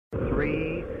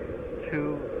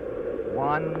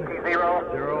0, and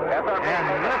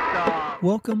liftoff.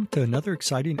 Welcome to another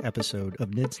exciting episode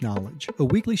of NIDS Knowledge, a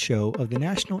weekly show of the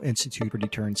National Institute for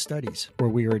Deterrence Studies, where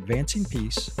we are advancing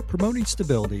peace, promoting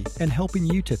stability, and helping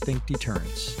you to think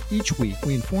deterrence. Each week,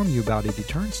 we inform you about a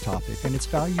deterrence topic and its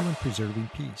value in preserving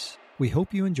peace. We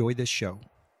hope you enjoy this show.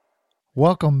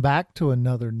 Welcome back to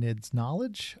another NIDS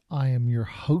Knowledge. I am your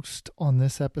host on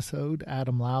this episode,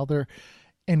 Adam Lowther,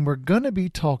 and we're going to be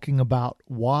talking about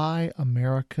why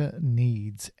America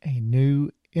needs a new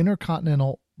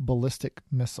intercontinental ballistic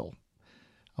missile.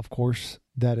 Of course,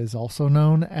 that is also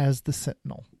known as the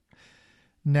Sentinel.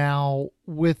 Now,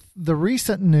 with the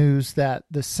recent news that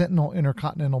the Sentinel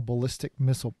intercontinental ballistic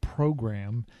missile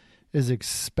program is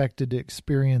expected to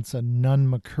experience a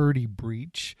Nunn-McCurdy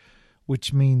breach,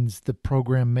 which means the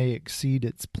program may exceed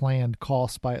its planned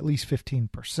cost by at least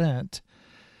 15%,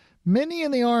 many in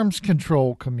the arms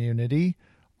control community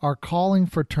are calling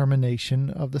for termination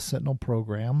of the Sentinel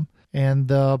program and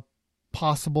the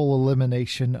possible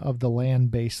elimination of the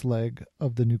land-based leg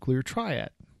of the nuclear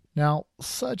triad. Now,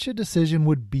 such a decision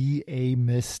would be a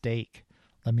mistake.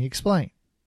 Let me explain.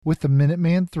 With the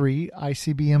Minuteman III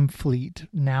ICBM fleet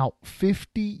now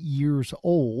 50 years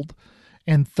old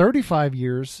and 35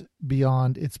 years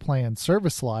beyond its planned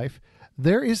service life,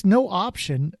 there is no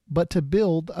option but to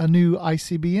build a new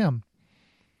ICBM.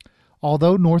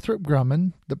 Although Northrop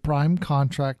Grumman, the prime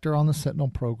contractor on the Sentinel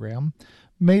program,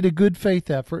 made a good faith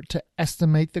effort to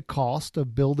estimate the cost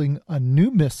of building a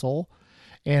new missile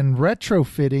and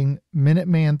retrofitting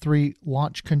Minuteman III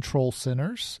launch control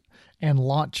centers and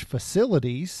launch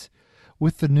facilities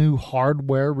with the new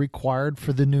hardware required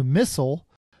for the new missile,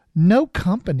 no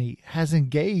company has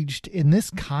engaged in this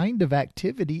kind of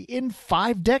activity in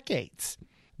 5 decades.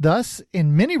 Thus,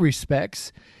 in many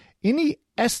respects, any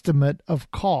estimate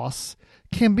of costs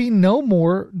can be no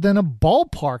more than a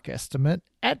ballpark estimate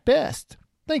at best.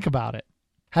 Think about it.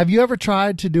 Have you ever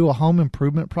tried to do a home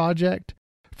improvement project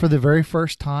for the very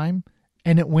first time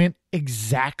and it went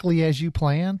exactly as you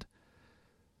planned?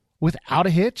 Without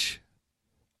a hitch?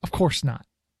 Of course not.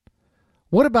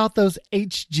 What about those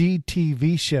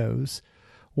HGTV shows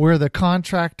where the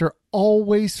contractor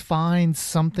always finds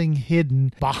something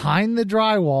hidden behind the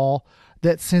drywall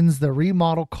that sends the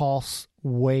remodel costs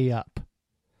way up?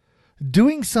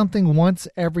 Doing something once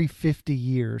every 50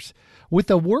 years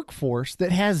with a workforce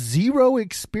that has zero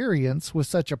experience with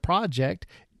such a project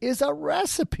is a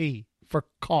recipe for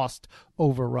cost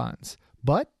overruns.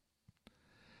 But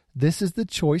this is the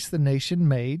choice the nation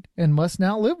made and must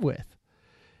now live with.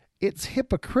 It's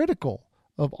hypocritical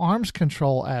of arms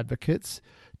control advocates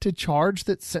to charge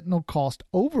that Sentinel cost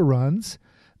overruns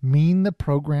mean the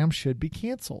program should be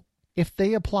canceled. If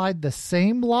they applied the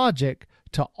same logic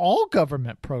to all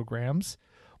government programs,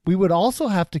 we would also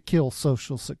have to kill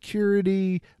Social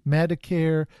Security,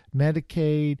 Medicare,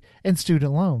 Medicaid, and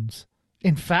student loans.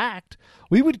 In fact,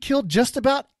 we would kill just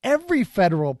about every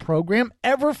federal program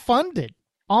ever funded.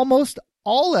 Almost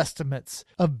all estimates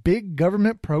of big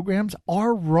government programs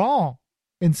are wrong.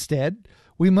 Instead,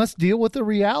 we must deal with the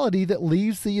reality that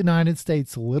leaves the United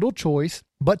States little choice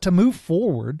but to move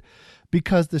forward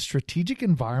because the strategic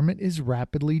environment is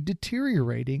rapidly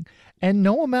deteriorating and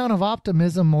no amount of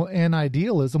optimism and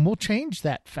idealism will change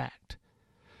that fact.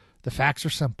 The facts are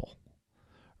simple.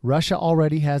 Russia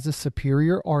already has a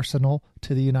superior arsenal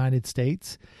to the United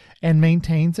States and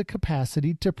maintains a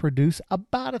capacity to produce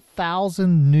about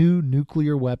 1,000 new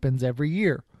nuclear weapons every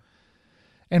year.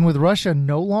 And with Russia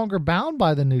no longer bound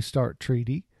by the New START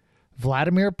Treaty,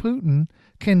 Vladimir Putin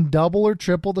can double or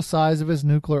triple the size of his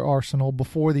nuclear arsenal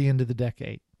before the end of the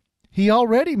decade. He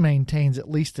already maintains at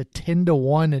least a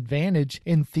 10-to-1 advantage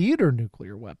in theater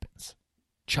nuclear weapons.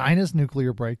 China's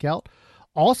nuclear breakout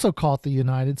also caught the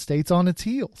United States on its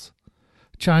heels.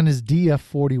 China's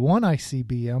DF-41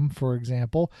 ICBM, for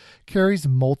example, carries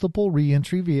multiple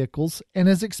reentry vehicles and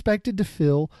is expected to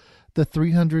fill the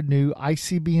 300 new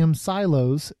ICBM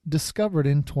silos discovered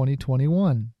in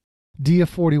 2021.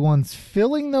 DF-41's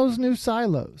filling those new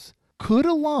silos could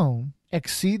alone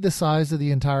exceed the size of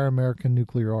the entire American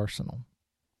nuclear arsenal.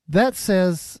 That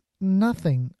says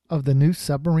nothing of the new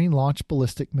submarine-launched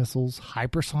ballistic missiles,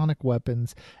 hypersonic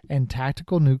weapons, and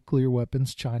tactical nuclear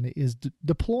weapons China is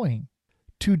deploying.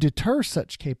 To deter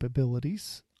such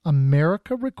capabilities,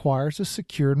 America requires a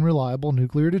secure and reliable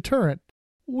nuclear deterrent,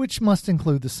 which must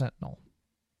include the Sentinel.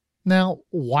 Now,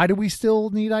 why do we still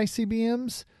need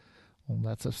ICBMs? Well,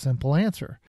 that's a simple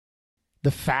answer.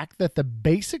 The fact that the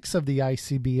basics of the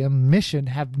ICBM mission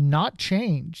have not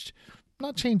changed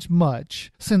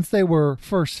much since they were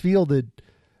first fielded,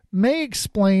 may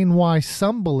explain why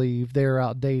some believe they are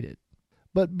outdated.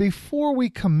 But before we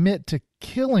commit to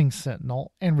killing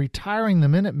Sentinel and retiring the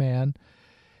Minuteman,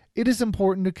 it is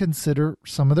important to consider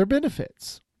some of their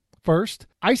benefits. First,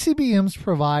 ICBMs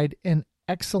provide an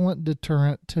excellent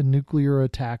deterrent to nuclear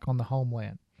attack on the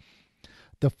homeland.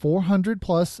 The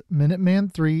 400-plus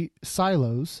Minuteman III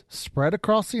silos spread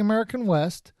across the American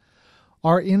West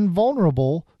are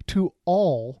invulnerable to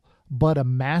all but a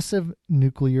massive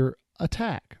nuclear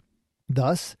attack.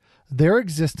 Thus, their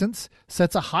existence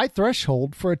sets a high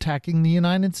threshold for attacking the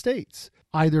United States,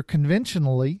 either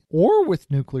conventionally or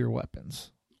with nuclear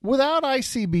weapons. Without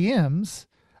ICBMs,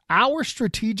 our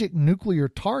strategic nuclear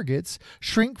targets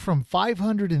shrink from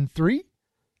 503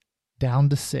 down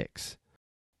to 6,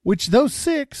 which those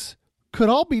 6 could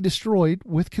all be destroyed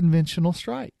with conventional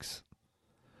strikes.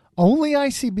 Only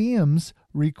ICBMs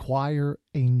require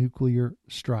a nuclear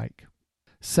strike.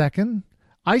 Second,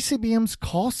 ICBMs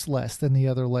cost less than the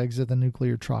other legs of the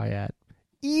nuclear triad,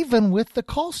 even with the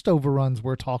cost overruns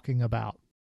we're talking about.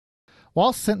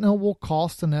 While Sentinel will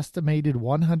cost an estimated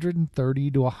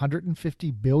 $130 to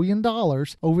 $150 billion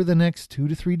over the next 2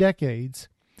 to 3 decades,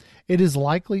 it is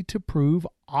likely to prove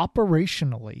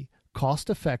operationally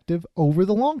cost-effective over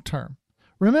the long term.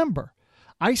 Remember,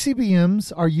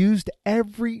 ICBMs are used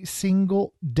every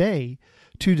single day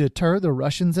to deter the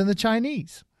Russians and the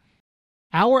Chinese.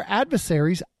 Our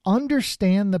adversaries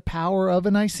understand the power of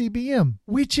an ICBM,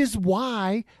 which is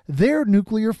why their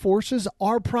nuclear forces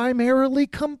are primarily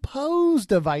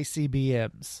composed of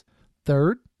ICBMs.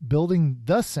 Third, building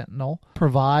the Sentinel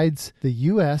provides the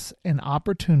U.S. an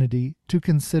opportunity to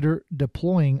consider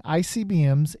deploying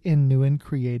ICBMs in new and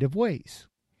creative ways.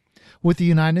 With the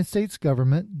United States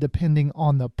government depending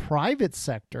on the private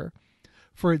sector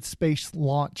for its space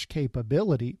launch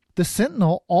capability, the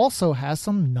Sentinel also has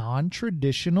some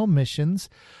non-traditional missions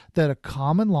that a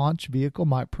common launch vehicle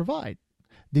might provide.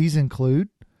 These include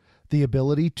the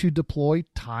ability to deploy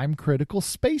time-critical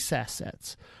space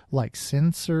assets like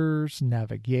sensors,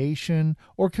 navigation,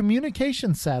 or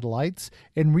communication satellites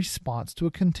in response to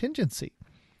a contingency.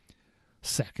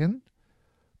 Second,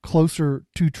 closer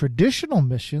to traditional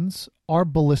missions are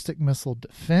ballistic missile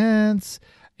defense,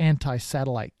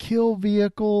 anti-satellite kill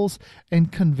vehicles,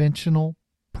 and conventional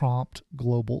prompt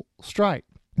global strike.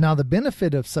 Now, the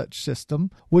benefit of such system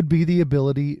would be the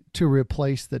ability to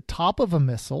replace the top of a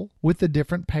missile with a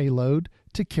different payload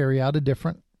to carry out a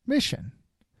different mission.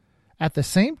 At the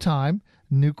same time,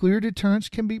 nuclear deterrence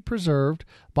can be preserved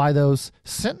by those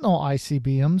Sentinel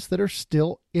ICBMs that are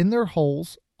still in their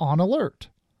holes on alert.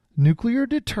 Nuclear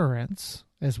deterrence,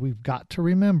 as we've got to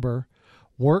remember,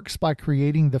 works by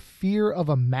creating the fear of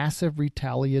a massive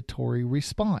retaliatory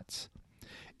response.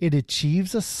 It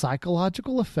achieves a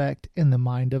psychological effect in the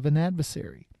mind of an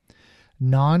adversary.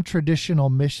 Non-traditional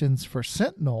missions for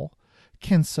Sentinel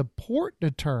can support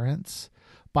deterrence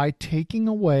by taking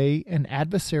away an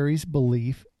adversary's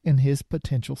belief in his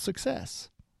potential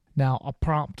success. Now, a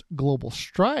prompt global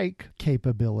strike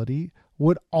capability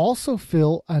would also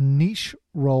fill a niche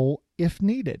role if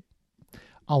needed,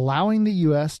 allowing the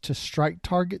U.S. to strike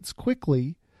targets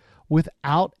quickly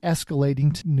without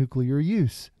escalating to nuclear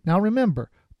use. Now remember,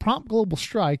 prompt global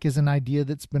strike is an idea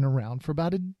that's been around for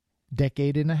about a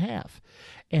decade and a half,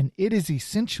 and it is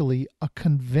essentially a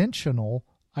conventional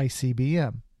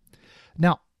ICBM.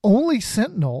 Now, only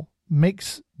Sentinel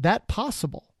makes that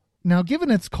possible. Now, given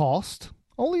its cost,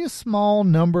 only a small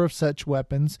number of such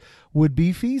weapons would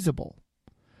be feasible,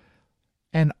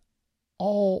 and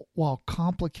all while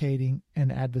complicating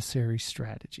an adversary's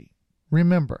strategy.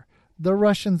 Remember, the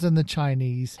Russians and the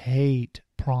Chinese hate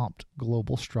prompt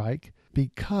global strike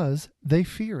because they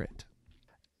fear it.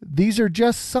 These are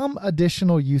just some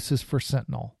additional uses for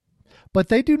Sentinel, but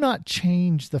they do not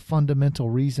change the fundamental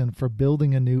reason for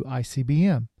building a new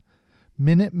ICBM.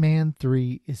 Minuteman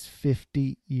III is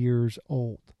 50 years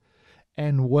old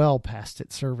and well past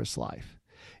its service life.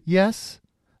 Yes,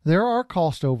 there are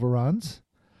cost overruns,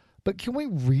 but can we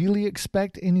really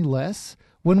expect any less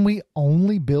when we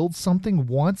only build something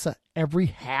once every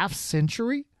half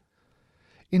century?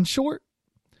 In short,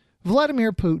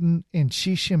 Vladimir Putin and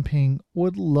Xi Jinping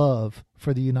would love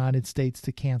for the United States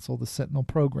to cancel the Sentinel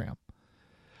program.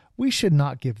 We should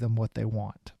not give them what they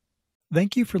want.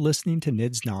 Thank you for listening to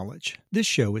NIDS Knowledge. This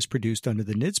show is produced under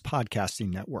the NIDS Podcasting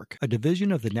Network, a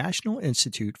division of the National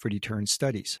Institute for Deterrence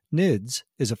Studies. NIDS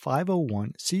is a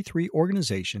 501c3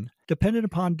 organization dependent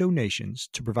upon donations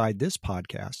to provide this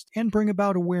podcast and bring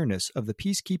about awareness of the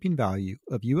peacekeeping value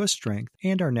of U.S. strength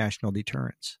and our national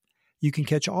deterrence. You can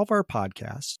catch all of our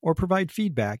podcasts or provide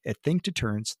feedback at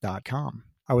thinkdeterrence.com.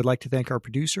 I would like to thank our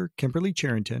producer, Kimberly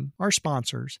Charrington, our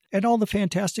sponsors, and all the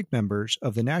fantastic members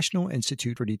of the National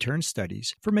Institute for Deterrence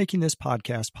Studies for making this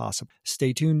podcast possible.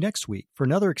 Stay tuned next week for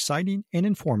another exciting and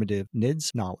informative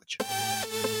NIDS Knowledge.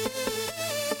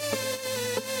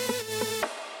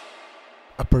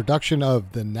 A production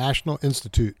of the National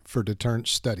Institute for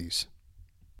Deterrence Studies.